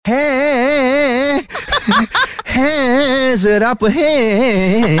Hands it up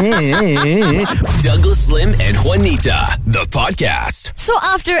ahead. Douglas Slim and Juanita, the podcast. So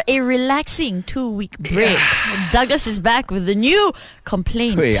after a relaxing 2-week break, Douglas is back with a new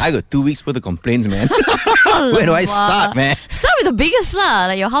complaint. Wait, I got 2 weeks worth of complaints, man. Where do I start, man? Start with the biggest lah,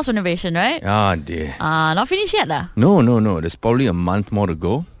 like your house renovation, right? Oh, dear. Not finished yet lah. No. There's probably a month more to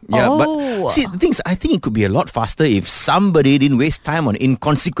go. Yeah, but see, the things, I think it could be a lot faster if somebody didn't waste time on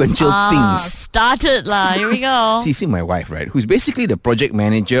inconsequential things. Started lah. Here we go. See, my wife, right, who's basically the project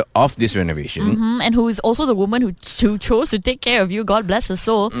manager of this renovation. And who is also the woman who chose to take care of you. God bless her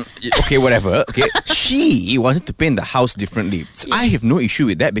soul. Okay, whatever. Okay, she wanted to paint the house differently. So I have no issue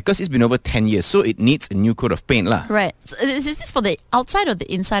with that because it's been over 10 years, so it needs a new coat of paint lah. Right. So is this for the outside or the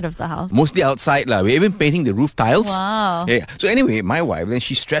inside of the house? Mostly outside lah. We're even painting the roof tiles. Wow. Yeah. So anyway, my wife, then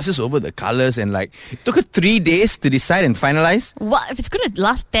she stresses over the colours and like it took her 3 days to decide and finalize. What if it's going to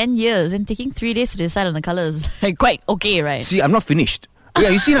last 10 years and taking 3 days to decide on the colours? Quite okay, right? See, I'm not finished. Yeah,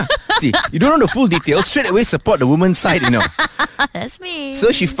 you see now. See, you don't know the full details. Straight away support the woman's side, That's me.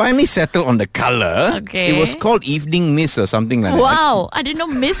 So she finally settled on the colour. Okay. It was called Evening Mist or something like that. Wow, I didn't know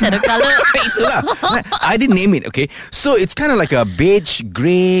mist had a colour. Itulah. I didn't name it, okay? So it's kind of like a beige,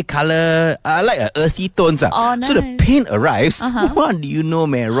 grey colour, like a earthy tones. Oh, nice. So the paint arrives. What do you know,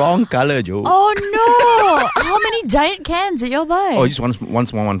 man? Wrong colour, Joe. Oh no! How many giant cans did you buy? Oh, just one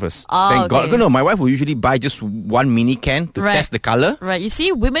small one first. Oh, Thank God. okay. No, my wife will usually buy just one mini can to Right. test the colour. Right, you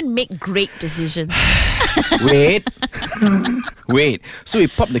see, women make great decisions. Wait. So we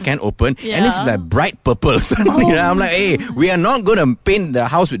pop the can open and it's like bright purple. So I'm like, hey, we are not going to paint the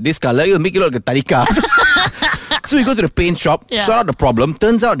house with this colour. You'll make it look like a tarika. So we go to the paint shop, sort out the problem.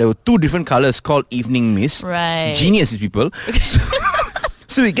 Turns out there were 2 different colours called Evening Mist. Right. Geniuses, people.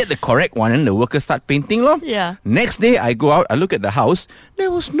 So we get the correct one and the workers start painting. Yeah. Next day, I go out, I look at the house. There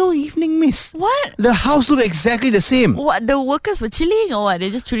was no evening mist. What? The house looked exactly the same. What, the workers were chilling or what? They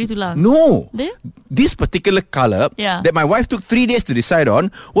just chewed it too long? No. They? This particular colour that my wife took 3 days to decide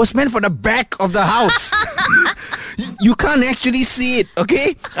on was meant for the back of the house. You can't actually see it,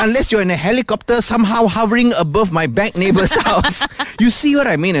 okay? Unless you're in a helicopter somehow hovering above my back neighbour's house. You see what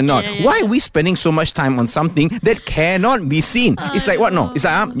I mean or not? Yeah. Why are we spending so much time on something that cannot be seen? It's like what? No. It's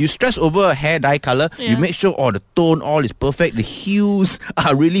like you stress over a hair dye colour. You make sure the tone all is perfect. The hues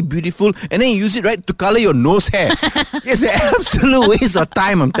are really beautiful. And then you use it right to colour your nose hair. It's an absolute waste of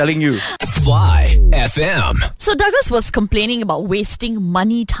time, I'm telling you. Fly FM. So Douglas was complaining about wasting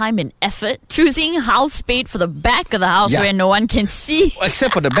money, time and effort choosing house paint for the back of the house where no one can see.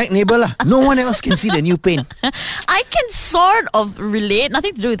 Except for the back neighbour lah. No one else can see the new paint. I can sort of relate,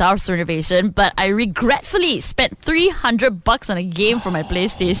 nothing to do with house renovation, but I regretfully spent $300 on a game for my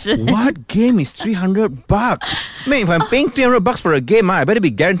PlayStation. What game is $300? Man, if I'm paying $300 for a game, I better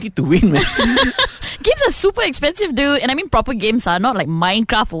be guaranteed to win, man. Games are super expensive, dude. And I mean proper games are not like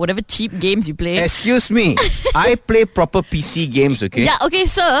Minecraft or whatever cheap games you play. Excuse me. I play proper PC games, okay? Yeah, okay,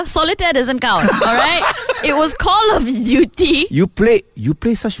 sir. Solitaire doesn't count, alright? It was Call of Duty. You play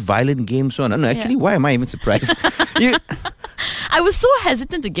such violent games, one. No, actually, why am I even surprised? I was so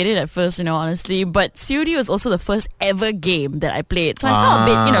hesitant to get it at first, honestly. But COD was also the first ever game that I played. So I felt a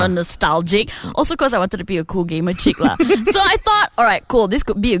bit, nostalgic. Also because I wanted to be a cool gamer chick lah. So I thought, alright, cool, this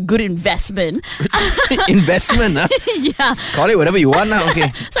could be a good investment. Investment, huh? Yeah. Call it whatever you want now,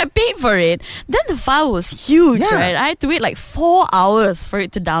 okay. So I paid for it. Then the file was huge, right? I had to wait like 4 hours for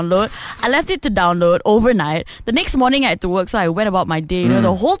it to download. I left it to download overnight. The next morning I had to work, so I went about my day.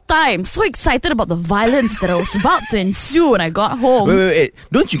 The whole time, so excited about the violence that was about to ensue when I got home. Wait.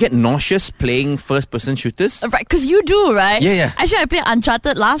 Don't you get nauseous playing first-person shooters? Right, because you do, right? Yeah. Actually, I played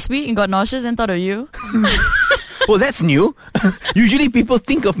Uncharted last week and got nauseous and thought of you. Well, that's new. Usually people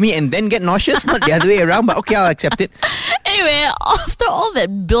think of me and then get nauseous, not the other way around, but okay, I'll accept it. Anyway, after all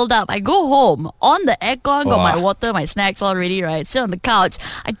that build up, I go home on the aircon, got my water, my snacks all ready, right? Sit on the couch.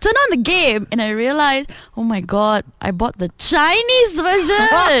 I turn on the game and I realize, oh my God, I bought the Chinese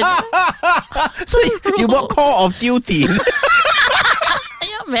version. So you bought Call of Duty.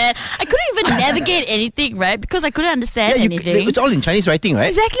 Yeah, man. I couldn't even navigate anything, right? Because I couldn't understand anything. It's all in Chinese writing, right?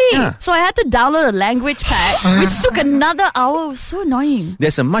 Exactly. Yeah. So I had to download a language pack, which took another hour. It was so annoying.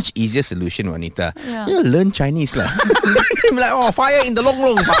 There's a much easier solution, Juanita. Yeah. Learn Chinese lah. Like, fire in the long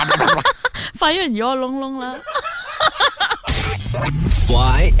long. Fire in your long long lah.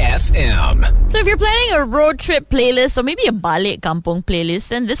 Fly FM. So if you're planning a road trip playlist or maybe a balik kampung playlist,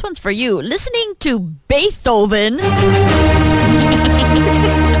 then this one's for you. Listening to Beethoven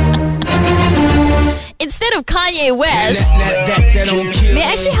instead of Kanye West may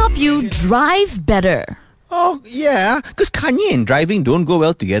actually help you drive better. Oh, yeah. Because Kanye and driving don't go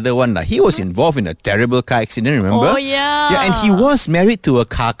well together one night. He was involved in a terrible car accident, remember? Oh, yeah. Yeah, and he was married to a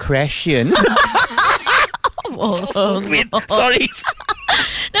car crashian. So weird. Sorry.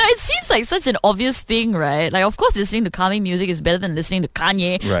 Now, it seems like such an obvious thing, right? Like, of course, listening to calming music is better than listening to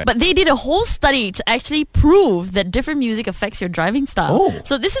Kanye. Right. But they did a whole study to actually prove that different music affects your driving style. Oh.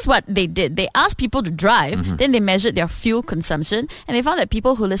 So this is what they did. They asked people to drive, then they measured their fuel consumption, and they found that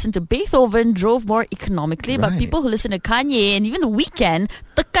people who listened to Beethoven drove more economically, but Right. people who listen to Kanye and even The Weeknd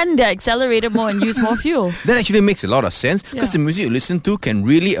tekan their accelerator more and use more fuel. That actually makes a lot of sense because Yeah. the music you listen to can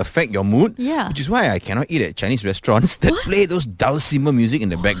really affect your mood. Yeah. Which is why I cannot eat at Chinese restaurants that play those dulcimer music in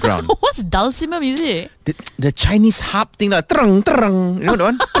the background. What's dulcimer music? The Chinese harp thing, like, trung, trung, you know the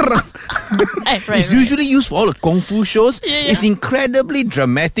one? Trung. It's usually used for all the kung fu shows. Yeah. It's incredibly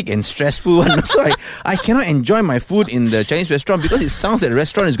dramatic and stressful one. So I cannot enjoy my food in the Chinese restaurant because it sounds like the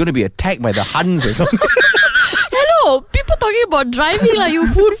restaurant is going to be attacked by the Huns or something. Hello, people talking about driving like you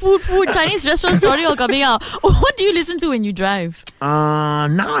food, Chinese restaurant story all coming out. What do you listen to when you drive? Now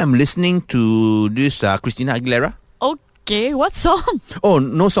I'm listening to this Christina Aguilera. Okay, what song? Oh,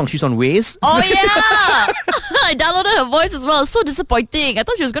 no song. She's on Waze. Oh yeah! I downloaded her voice as well. So disappointing. I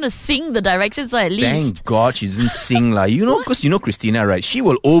thought she was going to sing the directions at least. Thank God she doesn't sing lah. You know, because you know Christina, right? She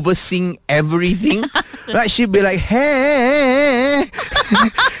will over-sing everything. Right? She'll be like, hey,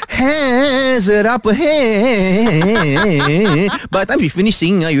 hazard up ahead. By the time she finish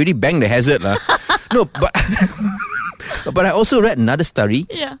singing, you already bang the hazard lah. No, but... But I also read another story.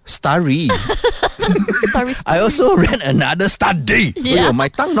 Yeah. Story. Sorry. I also read another study. Yeah. Oh, my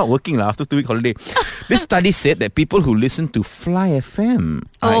tongue not working lah after 2-week holiday. This study said that people who listen to Fly FM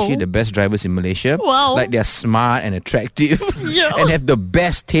are actually the best drivers in Malaysia. Wow. Like they're smart and attractive Yeah. and have the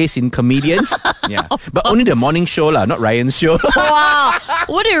best taste in comedians. Yeah. But only the morning show lah, not Ryan's show. Wow.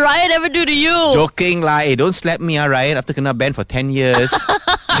 What did Ryan ever do to you? Joking lah. Hey, don't slap me Ryan after kena banned for 10 years.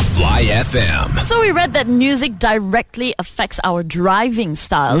 Fly FM. So we read that music directly affects our driving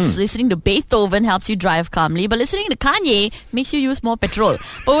styles. Listening to Beethoven helps you drive calmly, but listening to Kanye makes you use more petrol.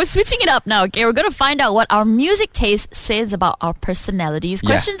 But we're switching it up now, okay? We're going to find out what our music taste says about our personalities. Yeah.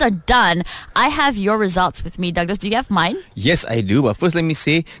 Questions are done. I have your results with me. Douglas, do you have mine? Yes, I do. But first, let me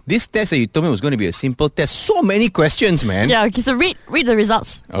say, this test that you told me was going to be a simple test. So many questions, man. Yeah, okay, so read the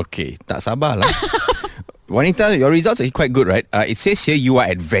results. Okay, tak sabar lah. Juanita, your results are quite good, right? It says here you are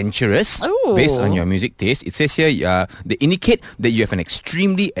adventurous. Ooh. Based on your music taste. It says here they indicate that you have an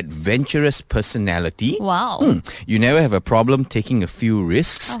extremely adventurous personality. Wow. You never have a problem taking a few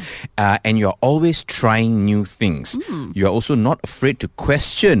risks. And you're always trying new things. You're also not afraid to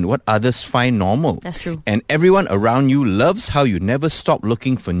question what others find normal. That's true. And everyone around you loves how you never stop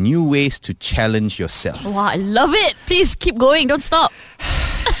looking for new ways to challenge yourself. Wow, I love it. Please keep going. Don't stop.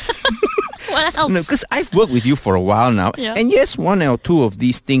 What else? No, because I've worked with you for a while now. Yeah. And yes, one or two of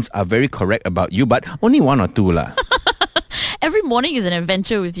these things are very correct about you, but only one or two lah. Every morning is an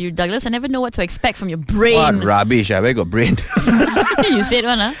adventure with you, Douglas. I never know what to expect from your brain. What rubbish, where got brain? You said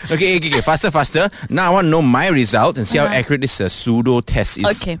one, huh? Okay, faster. Now I want to know my result and see how accurate this pseudo test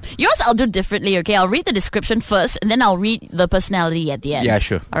is. Okay. Yours I'll do differently, okay? I'll read the description first and then I'll read the personality at the end. Yeah,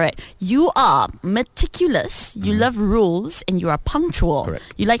 sure. All right. You are meticulous, you love rules, and you are punctual. Correct.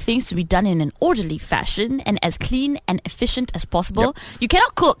 You like things to be done in an orderly fashion and as clean and efficient as possible. Yep. You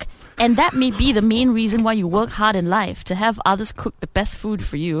cannot cook, and that may be the main reason why you work hard in life, to have others cook the best food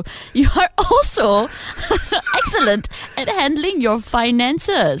for you. You are also excellent at handling your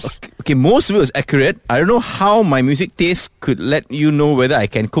finances. Okay, most of it was accurate. I don't know how my music taste could let you know whether I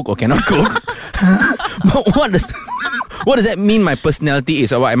can cook or cannot cook. But what does that mean my personality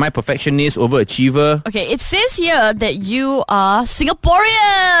is? Or what, am I perfectionist, overachiever? Okay, it says here that you are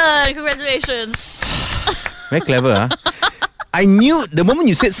Singaporean. Congratulations. Very clever, huh? I knew, the moment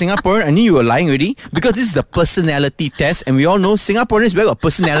you said Singaporean, I knew you were lying already because this is a personality test and we all know Singaporeans very got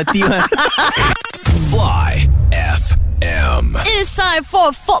personality. Fly FM. It is time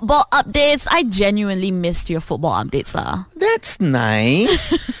for football updates. I genuinely missed your football updates lah. That's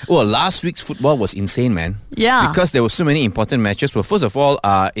nice. Well, last week's football was insane, man. Yeah. Because there were so many important matches. Well, first of all,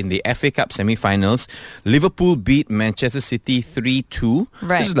 in the FA Cup semi-finals, Liverpool beat Manchester City 3-2.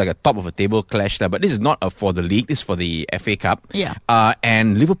 Right. This is like a top of a table clash, but this is not for the league. This is for the FA Cup. Yeah.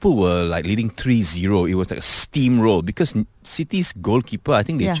 And Liverpool were like leading 3-0. It was like a steamroll because City's goalkeeper, I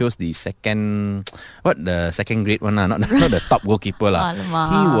think they chose the second grade one, not the top goalkeeper lah.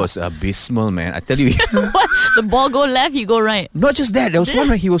 He was abysmal, man. I tell you. What? The ball go left, you go right. Not just that, there was one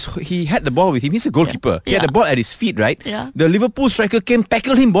where he had the ball with him. He's a goalkeeper. He had the ball at his feet, right? Yeah. The Liverpool striker came,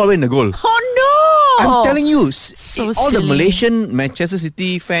 tackled him, ball went in the goal. Oh no! I'm telling you, So all the silly. Malaysian Manchester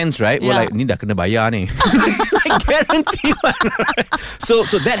City fans, right, were Yeah. like, ni dah kena bayar ni. I guarantee one, right? So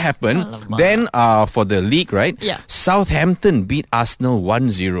that happened. Then for the league, right, Yeah. Southampton beat Arsenal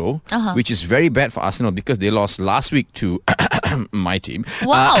 1-0, which is very bad for Arsenal because they lost last week to my team.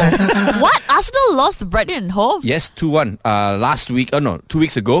 Wow. What? Arsenal lost to Brighton and Hove? Yes, 2-1 last week. 2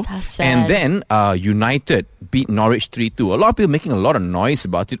 weeks ago. That's And sad. then United beat Norwich 3-2. A lot of people making a lot of noise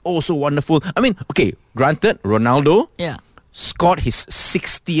about it. Oh, so wonderful. I mean, okay, granted, Ronaldo Yeah. scored his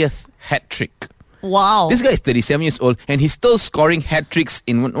 60th hat-trick. Wow. This guy is 37 years old and he's still scoring hat-tricks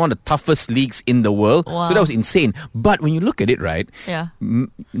in one of the toughest leagues in the world. Wow. So that was insane. But when you look at it, right, Yeah.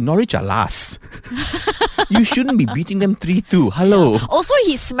 Norwich are last. You shouldn't be beating them 3-2. Hello. Also,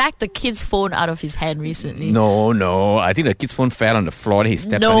 he smacked the kid's phone out of his hand recently. No. I think the kid's phone fell on the floor and he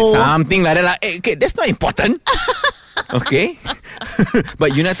stepped on No. it. Something like that. Like, hey, okay, that's not important. Okay.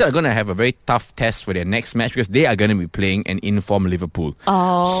 But United are going to have a very tough test for their next match because they are going to be playing an informed Liverpool.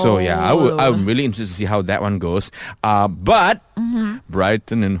 Oh. So yeah, I'm really interested to see how that one goes. But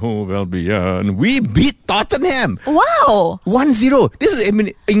Brighton and Hove Albion, we beat Tottenham. Wow. 1-0. This is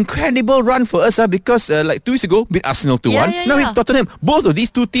an incredible run for us because like 2 weeks ago, beat Arsenal 2-1. Yeah. Now we beat Tottenham. Both of these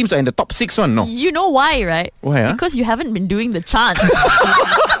two teams are in the top 6 one. No. You know why, right? Why, ah? Because you haven't been doing the chant.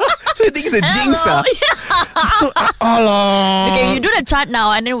 So you think it's a jinx, Hello. So, Allah. Okay, you do the chant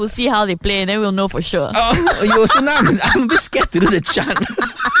now and then we'll see how they play and then we'll know for sure. So now I'm a bit scared to do the chant.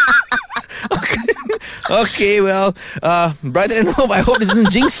 Okay, well, Brighton and Hove, I hope this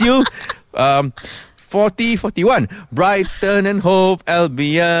doesn't jinx you. 40-41. Brighton and Hove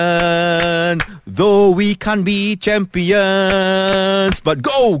Albion, though we can't be champions, but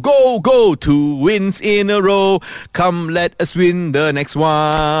go, 2 wins in a row. Come, let us win the next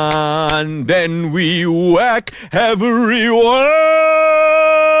one. Then we whack everyone.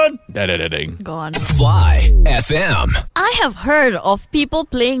 Da-da-da-ding. Go on. Fly FM. I have heard of people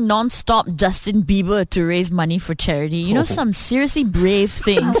playing non-stop Justin Bieber to raise money for charity. You know, some seriously brave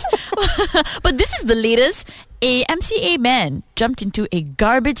things. But this is the latest. A MCA man jumped into a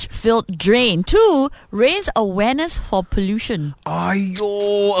garbage-filled drain to raise awareness for pollution.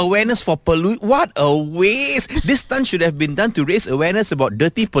 Ayo, awareness for What a waste. This stunt should have been done to raise awareness about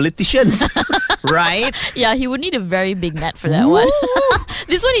dirty politicians. Right? Yeah, he would need a very big net for that one.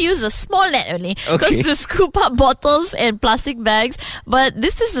 This one he used a small net only because Okay. to scoop up bottles and plastic bags. But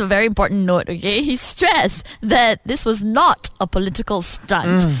this is a very important note, okay? He stressed that this was not a political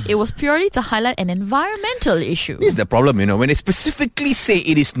stunt. It was purely to highlight an environmental issue. This is the problem, when they specifically say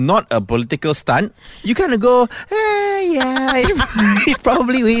it is not a political stunt, you kind of go, yeah, it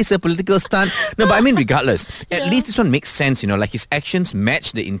probably is a political stunt. No, but I mean, regardless, at least this one makes sense, like his actions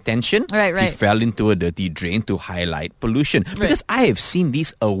match the intention. Right. He fell into a dirty drain to highlight pollution. Because I have seen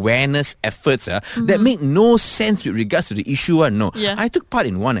these awareness efforts that make no sense with regards to the issue. No, Yeah. I took part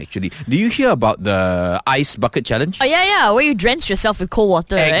in one actually. Do you hear about the ice bucket challenge? Oh, yeah, where you drench yourself with cold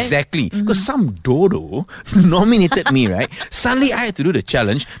water, right? Exactly. Because some dodo nominated me, right? Suddenly I had to do the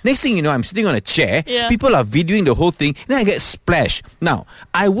challenge. Next thing you know, I'm sitting on a chair. Yeah. People are videoing the whole thing. Then I get splashed. Now,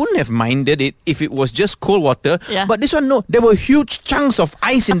 I wouldn't have minded it if it was just cold water. Yeah. But this one, no. There were huge chunks of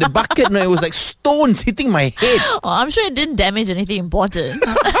ice in the bucket. No, it was like stones hitting my head. Oh, I'm sure it didn't damage anything important.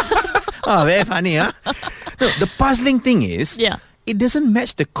 Oh, very funny, huh? No, the puzzling thing is... Yeah. It doesn't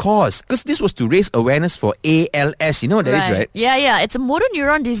match the cause because this was to raise awareness for ALS. You know what that is, right? Yeah. It's a motor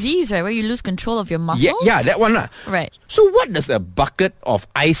neuron disease, right? Where you lose control of your muscles. Yeah, that one. Right. So what does a bucket of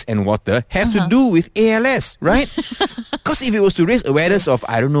ice and water have to do with ALS, right? Because if it was to raise awareness of,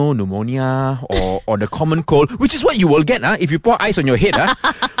 I don't know, pneumonia or the common cold, which is what you will get if you pour ice on your head,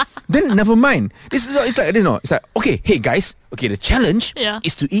 then never mind. It's like, okay, hey guys, the challenge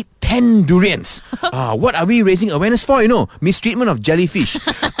is to eat 10 durians. What are we raising awareness for, Mistreatment of jellyfish.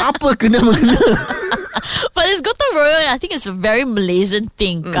 Apa kena-mengena? But it's gotong royong. I think it's a very Malaysian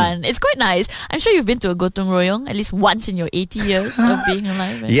thing, kan? It's quite nice. I'm sure you've been to a gotong royong at least once in your 80 years of being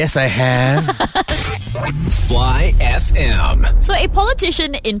alive. Right? Yes, I have. Fly FM. So a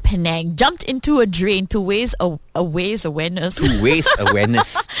politician in Penang jumped into a drain to raise awareness. Waste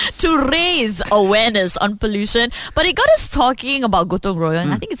awareness. To raise awareness on pollution. But it got us talking about gotong royong.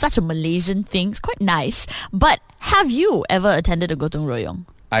 I think it's such a Malaysian thing. It's quite nice. But have you ever attended a gotong royong?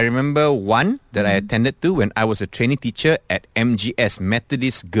 I remember one that I attended to when I was a trainee teacher at MGS,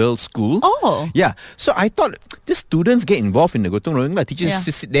 Methodist Girls' School. Oh. Yeah. So I thought, the students get involved in the gotong royong. Teachers Yeah.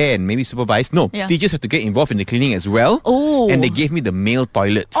 just sit there and maybe supervise. No, Yeah. teachers have to get involved in the cleaning as well. Oh. And they gave me the male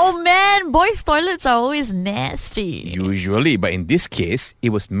toilets. Oh man, boys' toilets are always nasty. Usually, but in this case,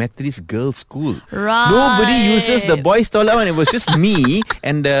 it was Methodist Girls' School. Right. Nobody uses the boys' toilet one. It was just me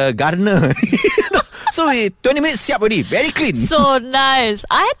and the gardener. So 20 minutes siap already. Very clean. So nice.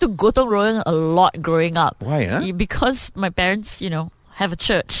 I had to gotong royong a lot growing up. Why, huh? Because my parents, have a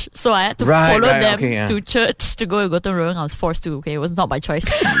church. So I had to Right, follow them okay, yeah. to church to go to gotong royong. I was forced to, okay? It was not by choice.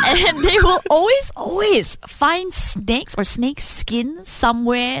 And they will always find snakes or snake skin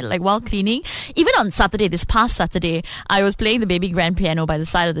somewhere, like while cleaning. Even on Saturday, this past Saturday, I was playing the baby grand piano by the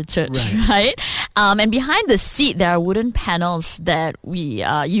side of the church, right? And behind the seat, there are wooden panels that we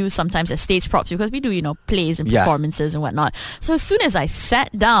use sometimes as stage props because we do, plays and Yeah. performances and whatnot. So as soon as I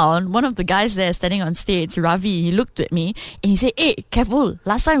sat down, one of the guys there standing on stage, Ravi, he looked at me and he said, "Hey, careful.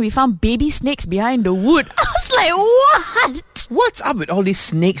 Last time we found baby snakes behind the wood." I was like, what? What's up with all these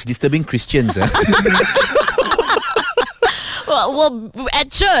snakes disturbing Christians? Well, at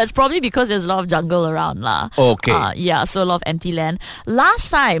church, probably because there's a lot of jungle around lah. Okay. Yeah, so a lot of empty land. Last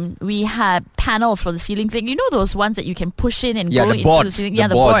time, we had panels for the ceiling thing. You know those ones that you can push in and Yeah, go the into boards, the ceiling? the Yeah,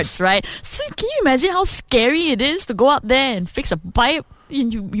 the boards. boards, right? So can you imagine how scary it is to go up there and fix a pipe?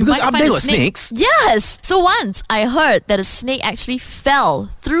 You Because might up find there a got snake. snakes? Yes. So once I heard that a snake actually fell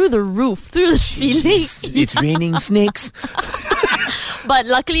through the roof, through the ceiling. It's raining snakes. But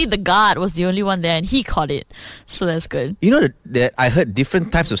luckily the guard was the only one there and he caught it. So that's good. You know that I heard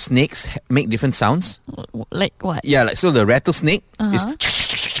different types of snakes make different sounds? Like what? Yeah, like so the rattlesnake is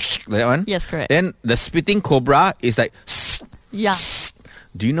that one. Yes, correct. Then the spitting cobra is like. Yeah.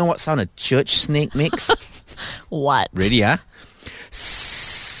 Do you know what sound a church snake makes? What? Ready, huh?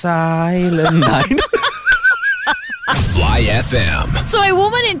 Silent night. Fly FM. So a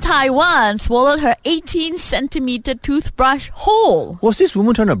woman in Taiwan swallowed her 18 centimeter toothbrush whole. Was this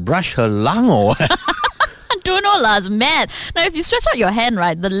woman trying to brush her lung or what? I don't know, it's mad. Now, if you stretch out your hand,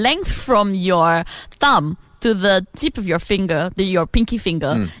 right, the length from your thumb to the tip of your finger, your pinky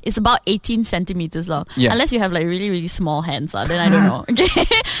finger, is about 18 centimeters long. Yeah. Unless you have like really, really small hands, then I don't know. Okay.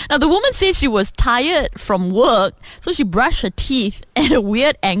 Now, the woman said she was tired from work, so she brushed her teeth at a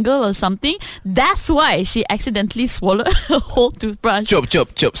weird angle or something. That's why she accidentally swallowed a whole toothbrush.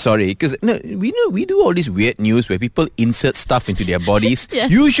 Chop. Sorry, because we do all this weird news where people insert stuff into their bodies. Yes.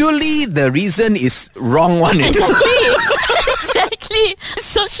 Usually, the reason is wrong one. Exactly.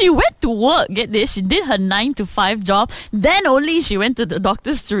 So she went to work, get this, she did her 9 to 5 job, then only she went to the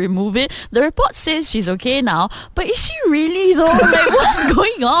doctors to remove it. The report says she's okay now, but is she really though? Like, what's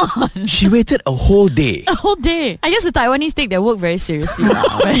going on? She waited a whole day. A whole day. I guess the Taiwanese take their work very seriously now,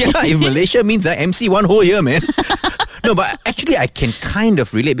 right? Yeah, if Malaysia means I MC one whole year, man. No, but actually I can kind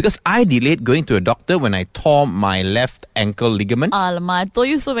of relate because I delayed going to a doctor when I tore my left ankle ligament. Alamak, I told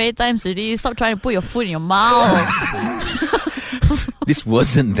you so many times already. Stop trying to put your food in your mouth. This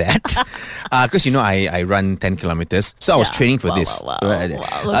wasn't that. Because I run 10 kilometers, so I was Yeah. training for Wow, this.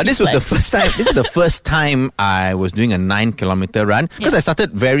 wow. This was the Flex. first time. This is the first time I was doing a 9-kilometer run because Yeah. I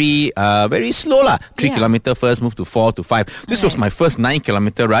started very slow lah. 3 Yeah. kilometer first, moved to 4 to 5. This was Right. my first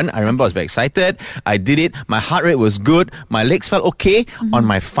 9-kilometer run. I remember I was very excited. I did it. My heart rate was good. My legs felt okay on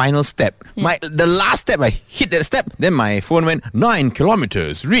my final step. The last step, I hit that step. Then my phone went 9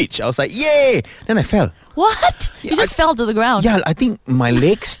 kilometers reach. I was like, yay! Then I fell. What? You just fell to the ground. Yeah, I think my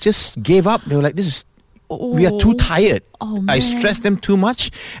legs just gave up. They were like, we are too tired. Oh, I man. stressed them too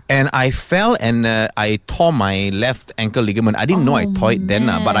much and I fell and I tore my left ankle ligament. I didn't know I tore it then,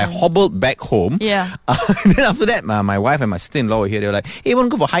 but I man. hobbled back home. Yeah. And then after that, my wife and my sister-in-law were here. They were like, hey, you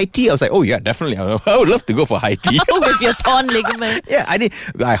want to go for high tea? I was like, oh yeah, definitely. I would love to go for high tea. With your torn ligament. Yeah, I did.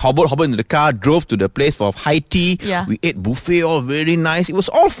 I hobbled into the car, drove to the place for high tea. Yeah. We ate buffet, all very nice. It was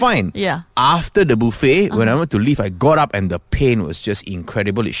all fine. Yeah. After the buffet, when I went to leave, I got up and the pain was just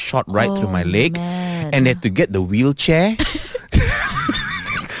incredible. It shot right through my leg. man. And they had to get the wheelchair.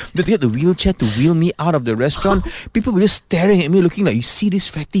 They had to get the wheelchair to wheel me out of the restaurant. People were just staring at me looking like, you see this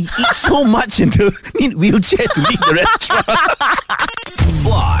fatty eat so much and need wheelchair to leave the restaurant.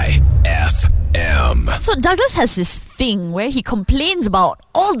 Fly FM. So Douglas has this thing where he complains about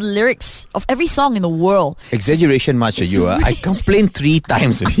all the lyrics of every song in the world. Exaggeration much, you are. I complained 3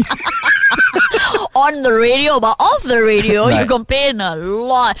 times already. On the radio, but off the radio, you Right. complain a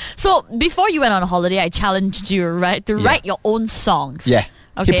lot. So before you went on holiday, I challenged you, right, to write your own songs. Yeah.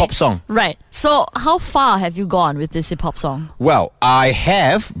 Hip-hop song. Right. So how far have you gone with this hip-hop song? Well, I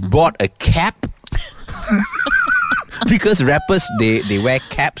have bought a cap. Because rappers they wear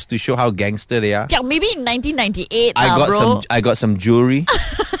caps to show how gangster they are. Yeah, maybe in 1998, I bro. got some jewelry.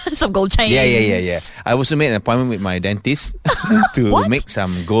 some gold chains. Yeah. I also made an appointment with my dentist to What? make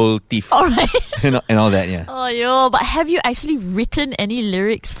some gold teeth. All right. And all that, yeah. Oh, yo, but have you actually written any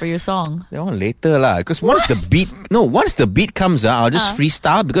lyrics for your song? That one later lah. Because once the beat comes out, I'll just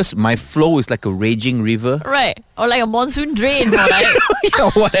freestyle because my flow is like a raging river. Right. Or like a monsoon drain, more like.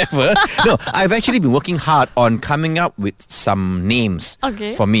 Yeah, whatever. No, I've actually been working hard on coming up with some names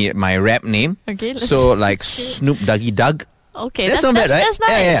for me, my rap name. Okay, so like Snoop Doggy Doug. Okay, That's not bad, right? That's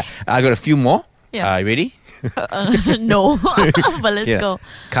nice. Yeah. I got a few more. Yeah. You ready? No, but let's go.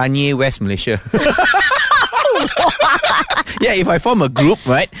 Kanye West Malaysia. Yeah, if I form a group,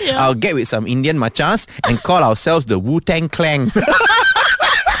 right, I'll get with some Indian machas and call ourselves the Wu-Tang Clan.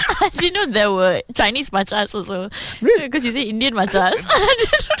 I didn't know there were Chinese machas also. Really? Because you say Indian machas. I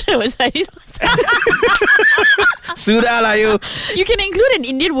didn't know there was Chinese machas. Sudah lah you. You can include an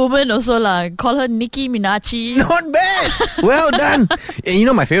Indian woman also lah. Call her Nicki Minaj. Not bad. Well done. And you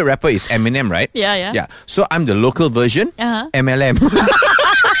know my favorite rapper is Eminem, right? Yeah. So I'm the local version, MLM.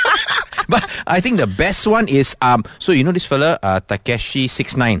 But I think the best one is so you know this fella Tekashi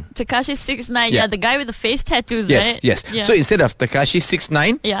 6ix9ine. Tekashi 6ix9ine, the guy with the face tattoos, yes, right? Yes. Yeah. So instead of Tekashi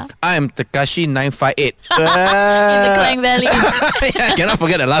 6ix9ine, I am Tekashi 958. In the Klang Valley. I cannot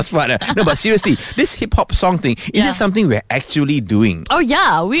forget the last part. No, but seriously, this hip hop song thing, is it something we're actually doing? Oh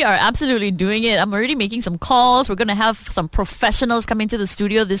yeah, we are absolutely doing it. I'm already making some calls. We're going to have some professionals come into the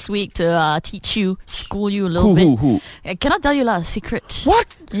studio this week to teach you, school you a little bit. Who? I cannot tell you a secret.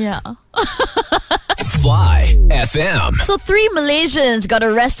 What? Yeah. Fly FM. So 3 Malaysians got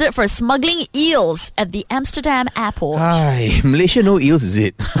arrested for smuggling eels at the Amsterdam airport. Hi, Malaysia no eels, is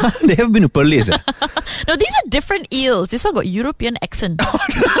it? They have been to Perlis. No, these are different eels. This one got European accent.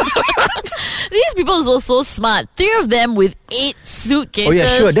 These people are so smart. 3 of them with 8 suitcases. Oh yeah,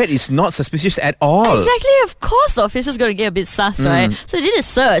 sure. That is not suspicious at all. Exactly. Of course the officials going to get a bit sus, right? So they did a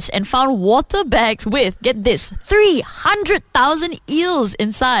search and found water bags with, get this, 300,000 eels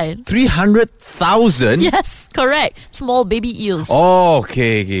inside. 300,000? Yes, correct. Small baby eels. Oh,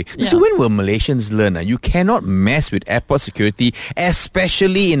 okay. Yeah. So when will Malaysians learn? You cannot mess with airport security,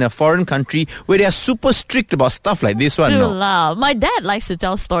 especially in a foreign country where they are super strict about stuff like this one. No? My dad likes to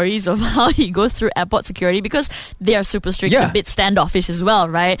tell stories of how he goes through airport security because they are super strict, a bit standoffish as well,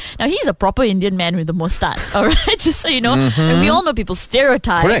 right? Now, he's a proper Indian man with a mustache, all right? Just so you know. And we all know people's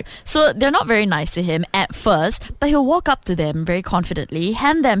stereotype. Correct. So they're not very nice to him at first, but he'll walk up to them very confidently,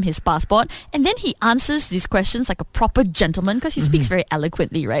 hand them his passport, and then he answers these questions like a proper gentleman because he speaks very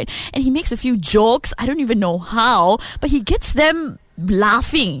eloquently, right? And he makes a few jokes. I don't even know how, but he gets them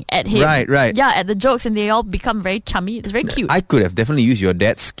laughing at him. Right. Yeah, at the jokes, and they all become very chummy. It's very cute. I could have definitely used your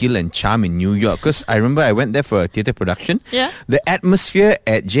dad's skill and charm in New York because I remember I went there for a theatre production. Yeah. The atmosphere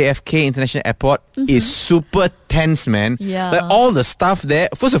at JFK International Airport is super tense, man. Yeah. Like all the staff there,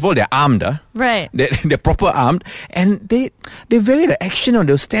 first of all, they're armed. Right. They're proper armed, and they're very like action on.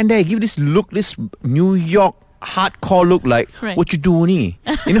 They'll stand there, give this look, this New York hardcore look, like what you doing?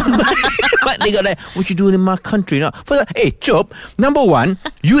 You know, but they got like, what you doing in my country? You know? First, hey, Chop, number one,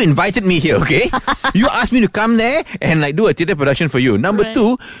 you invited me here, okay? You asked me to come there and like do a theatre production for you. Number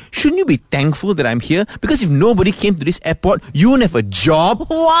two, shouldn't you be thankful that I'm here? Because if nobody came to this airport, you won't have a job.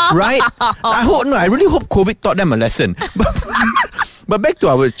 Wow. Right? I really hope COVID taught them a lesson. But back to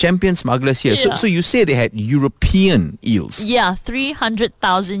our champion smugglers here. Yeah. So you say they had European eels. Yeah,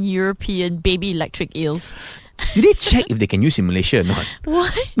 300,000 European baby electric eels. Did they check if they can use in Malaysia or not?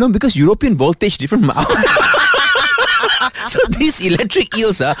 What? No, because European voltage different. So these electric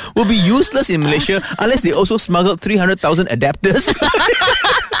eels will be useless in Malaysia unless they also smuggled 300,000 adapters.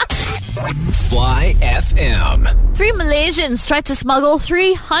 Fly FM. 3 Malaysians tried to smuggle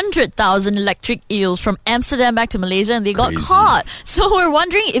 300,000 electric eels from Amsterdam back to Malaysia and they got caught. So we're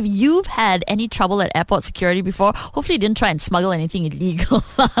wondering if you've had any trouble at airport security before. Hopefully you didn't try and smuggle anything illegal.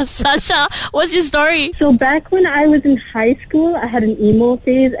 Sasha, what's your story? So back when I was in high school, I had an emo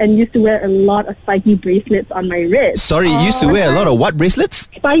phase and used to wear a lot of spiky bracelets on my wrist. Sorry, you used to wear a lot of what bracelets?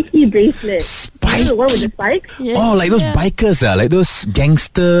 Spiky bracelets. Spiky? The one with the spikes? Yeah. Oh, like those bikers, like those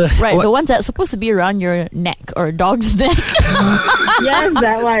gangster. Right, What? the ones that's supposed to be around your neck or a dog's neck. Yes,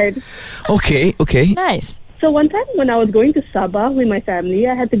 that one. Okay. Nice. So one time when I was going to Sabah with my family,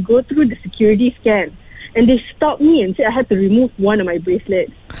 I had to go through the security scan. And they stopped me and said I had to remove one of my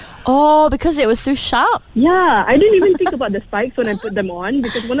bracelets. Oh, because it was too sharp? Yeah, I didn't even think about the spikes when I put them on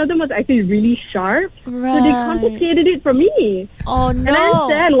because one of them was actually really sharp. Right. So they confiscated it from me. Oh, no. And I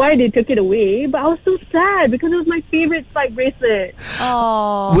understand why they took it away, but I was so sad because it was my favorite spike bracelet.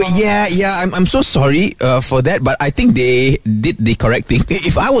 Oh. Well, yeah. I'm so sorry for that, but I think they did the correct thing.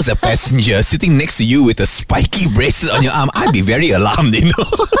 If I was a passenger sitting next to you with a spiky bracelet on your arm, I'd be very alarmed, you know.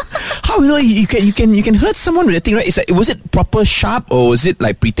 How you can hurt someone with a thing, right? It's like, was it proper sharp or was it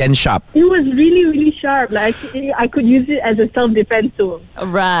like pretend sharp? It was really, really sharp. Like I could use it as a self-defense tool.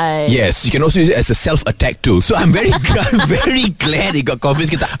 Right. Yes, you can also use it as a self-attack tool. So I'm very very glad it got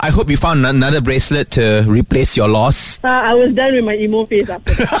confiscated. I hope you found another bracelet to replace your loss. I was done with my emo phase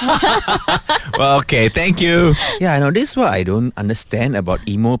after that. Well, okay, thank you. Yeah, I know this is what I don't understand about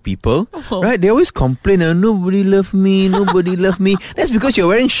emo people. Right? They always complain, nobody love me, nobody love me. That's because you're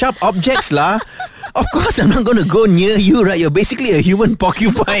wearing sharp objects, lah. Of course, I'm not going to go near you, right? You're basically a human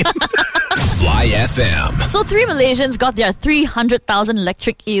porcupine. Fly FM. So 3 Malaysians got their 300,000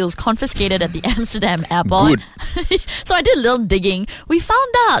 electric eels confiscated at the Amsterdam airport. Good. So I did a little digging. We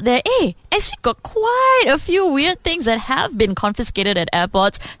found out that, actually got quite a few weird things that have been confiscated at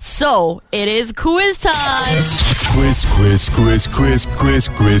airports. So it is quiz time. Quiz.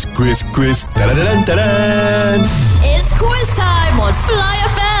 Da-da-da-dun-dun-dun. It's quiz time on Fly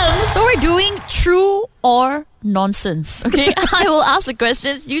FM. So we're doing true or nonsense. Okay, I will ask the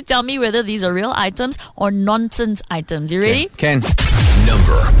questions. You tell me whether these are real items or nonsense items. You ready? Ken.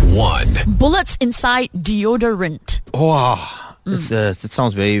 Number 1. Bullets inside deodorant. Wow. That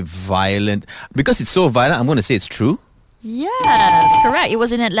sounds very violent. Because it's so violent, I'm going to say it's true. Yes, correct. It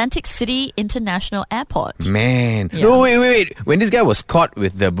was in Atlantic City International Airport. Man. Yeah. No, wait. When this guy was caught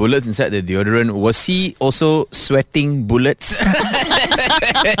with the bullets inside the deodorant, was he also sweating bullets?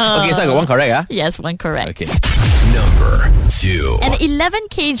 Okay, so I got one correct, huh? Yes, one correct. Okay. Number 2. An 11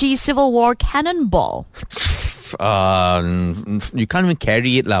 kg Civil War cannonball. You can't even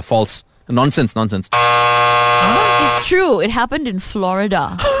carry it, lah. False. Nonsense. It's true. It happened in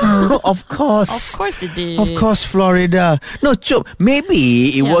Florida. Of course. Of course it did. Of course, Florida. No, Chop,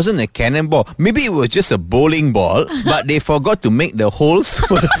 maybe it wasn't a cannonball. Maybe it was just a bowling ball, but they forgot to make the holes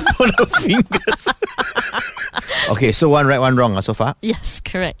for the fingers. Okay, so one right, one wrong so far. Yes,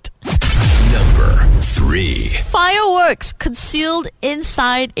 correct. Number 3. Fireworks concealed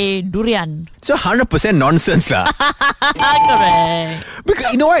inside a durian. So 100% nonsense lah. Correct.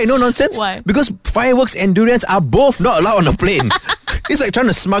 Because you know why I know nonsense? Why? Because fireworks and durians are both not allowed on a plane. It's like trying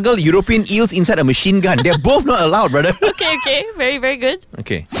to smuggle European eels inside a machine gun. They're both not allowed, brother. Okay. Very, very good.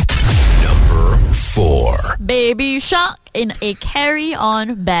 Okay. Number 4. Baby shark in a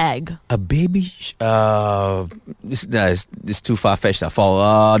carry-on bag. A baby... This is too far-fetched.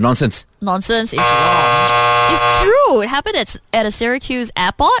 Nonsense. Nonsense is wrong. It's true. It happened at a Syracuse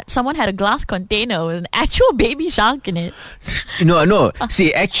airport. Someone had a glass container with an actual baby shark in it. No.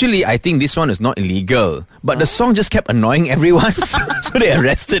 See, actually, I think this one is not illegal. But the song just kept annoying everyone. So they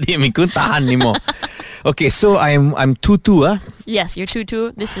arrested him. He couldn't tahan anymore. Okay, so I'm 2-2, Yes, you're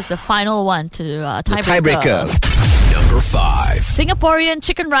 2-2. This is the final one to tiebreaker. Number 5. Singaporean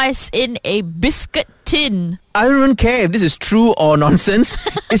chicken rice in a biscuit tin. I don't even care if this is true or nonsense.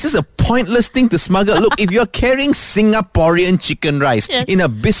 It's just a pointless thing to smuggle. Look, if you're carrying Singaporean chicken rice in a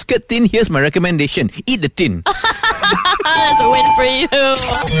biscuit tin, here's my recommendation. Eat the tin. That's a win for you.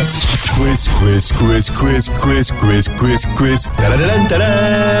 Quiz.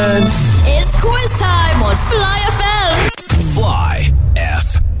 Da-da-da-dun-dun-dun. It's quiz time on Fly FM. Fly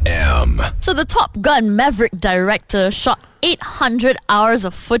FM. So the Top Gun Maverick director shot 800 hours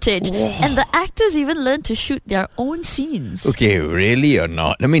of footage, and the actors even learned to shoot their own scenes. Okay, really or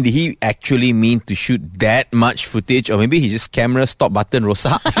not? I mean, did he actually mean to shoot that much footage, or maybe he just camera stop button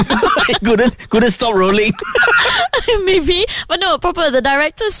rosak? couldn't stop rolling. Maybe, but no, the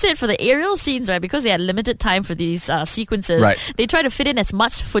director said for the aerial scenes, right, because they had limited time for these sequences, right, they try to fit in as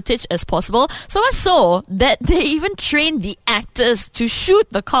much footage as possible. So much so that they even trained the actors to shoot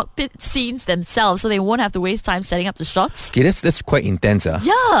the cockpit scenes themselves, so they won't have to waste time setting up the shots. Okay, that's quite intense,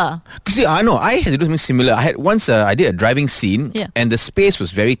 Yeah. See, I know I had to do something similar. I did a driving scene, and the space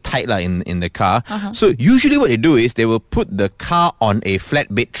was very tight in the car. So usually what they do is they will put the car on a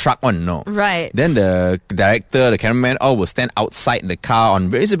flatbed truck Right. Then the director, the cameraman, all will stand outside the car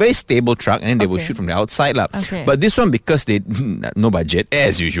it's a very stable truck, and then they will shoot from the outside lah. Okay. But this one, because they no budget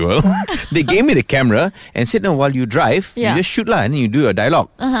as usual, they gave me the camera and said, "No, while you drive, you just shoot lah, and then you do your dialogue."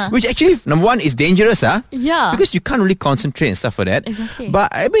 Which actually, number one, is dangerous, Yeah. because you can't really concentrate and stuff for that. Exactly.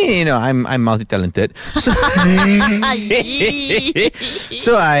 But I mean, I'm multi-talented. So,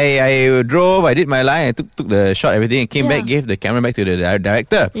 so I drove, I did my line, I took the shot, everything, and came back, gave the camera back to the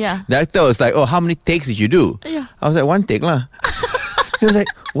director. Yeah. Director was like, "Oh, how many takes did you do?" Yeah. I was like, "1 take lah." He was like,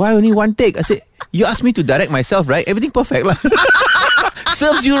 "Why only 1 take?" I said, "You asked me to direct myself, right? Everything perfect lah."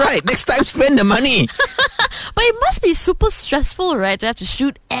 Serves you right. Next time, spend the money. But But it must be super stressful, right? To have to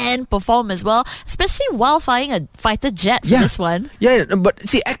shoot and perform as well, especially while flying a fighter jet for this one. Yeah, but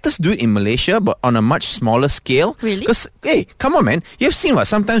see, actors do it in Malaysia, but on a much smaller scale. Really? Because, hey, come on, man. You've seen what?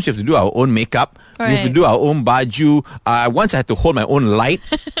 Sometimes we have to do our own makeup. We have to Right. do our own baju. Once I had to hold my own light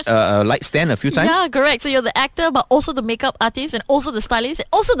stand a few times. Yeah, correct. So you're the actor, but also the makeup artist, and also the stylist, and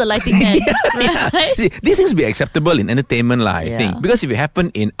also the lighting man. Right? See, these things be acceptable in entertainment, I Yeah. think. Because if it happen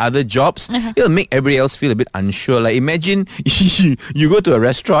in other jobs, it'll make everybody else feel a bit unsure. Like imagine you go to a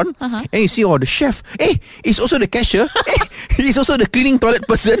restaurant and you see, the chef, he's also the cashier. He's also the cleaning toilet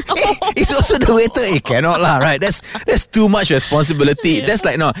person. He's also the waiter. Cannot lah, right? That's too much responsibility. That's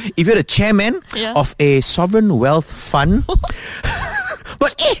like, no, if you're the chairman of a sovereign wealth fund,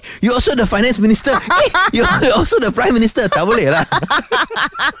 but you're also the finance minister. You're also the prime minister. Tak boleh lah.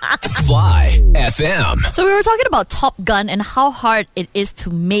 Fly FM. So we were talking about Top Gun and how hard it is to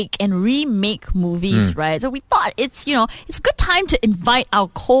make and remake movies, right? So we thought it's a good time to invite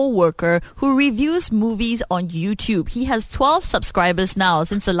our co-worker who reviews movies on YouTube. He has 12 subscribers now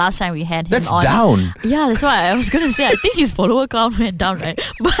since the last time we had him That's on. down. Yeah, that's why I was going to say, I think his follower count went down, right?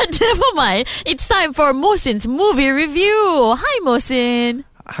 But never mind. It's time for Mohsin's movie review. Hi, Mohsin.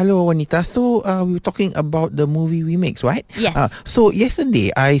 Hello, Wanita. So, we were talking about the movie remakes, right? Yes. So,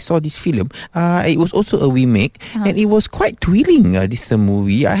 yesterday, I saw this film. It was also a remake, and it was quite thrilling, this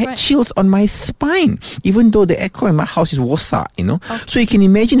movie. I had chills on my spine, even though the aircon in my house is rosak, So, you can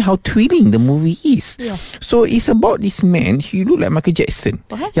imagine how thrilling the movie is. Yes. So, it's about this man. He looked like Michael Jackson.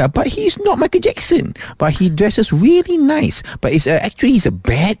 What? Yeah, but he's not Michael Jackson. But he dresses really nice. But actually, he's a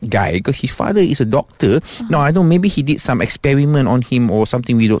bad guy because his father is a doctor. No, I don't know. Maybe he did some experiment on him or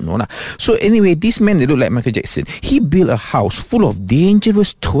something. We don't know lah. So anyway, this man, they look like Michael Jackson. He built a house full of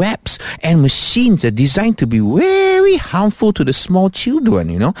dangerous traps and machines that are designed to be very harmful to the small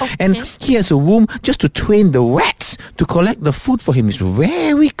children, And he has a room just to train the rats to collect the food for him. It's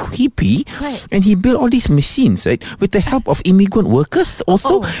very creepy. Right. And he built all these machines, right, with the help of immigrant workers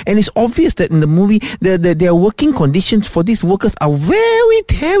also. And it's obvious that in the movie, their working conditions for these workers are very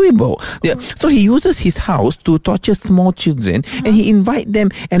terrible. So he uses his house to torture small children, and he invites them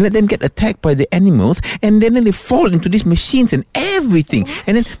and let them get attacked by the animals, and then they fall into these machines and everything.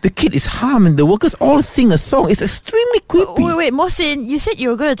 And then the kid is harmed and the workers all sing a song. It's extremely creepy. Wait, Mohsin, you said you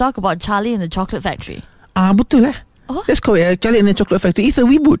were going to talk about Charlie and the Chocolate Factory. Betul lah. That's correct. Charlie and the Chocolate Factory. It's a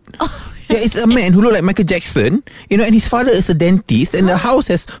reboot. Yeah, it's a man who looked like Michael Jackson, and his father is a dentist, and the house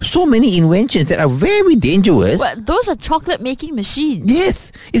has so many inventions that are very dangerous. But those are chocolate making machines.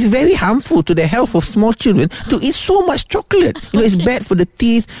 Yes, it's very harmful to the health of small children to eat so much chocolate. It's bad for the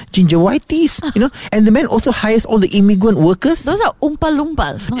teeth, gingivitis, And the man also hires all the immigrant workers. Those are Oompa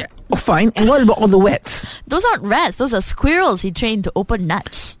Loompas. Not, Fine. And what about all the rats? those aren't rats. Those are squirrels he trained to open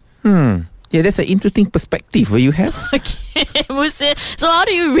nuts. Yeah, that's an interesting perspective where you have. Okay, Mohsin. So how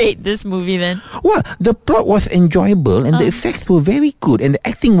do you rate this movie then? Well, the plot was enjoyable and the effects were very good and the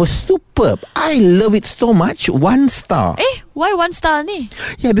acting was superb. I love it so much. 1 star. Why 1 star ni?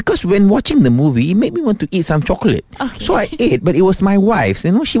 Yeah, because when watching the movie, it made me want to eat some chocolate. Okay. So I ate, but it was my wife's.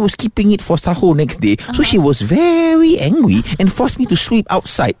 She was keeping it for sahur next day. So she was very angry and forced me to sleep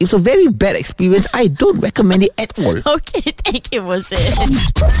outside. It was a very bad experience. I don't recommend it at all. Okay, thank you, Mohsin.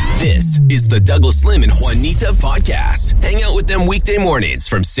 This is the Douglas Lim and Juanita podcast. Hang out with them weekday mornings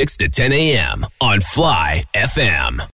from 6 to 10 a.m. on Fly FM.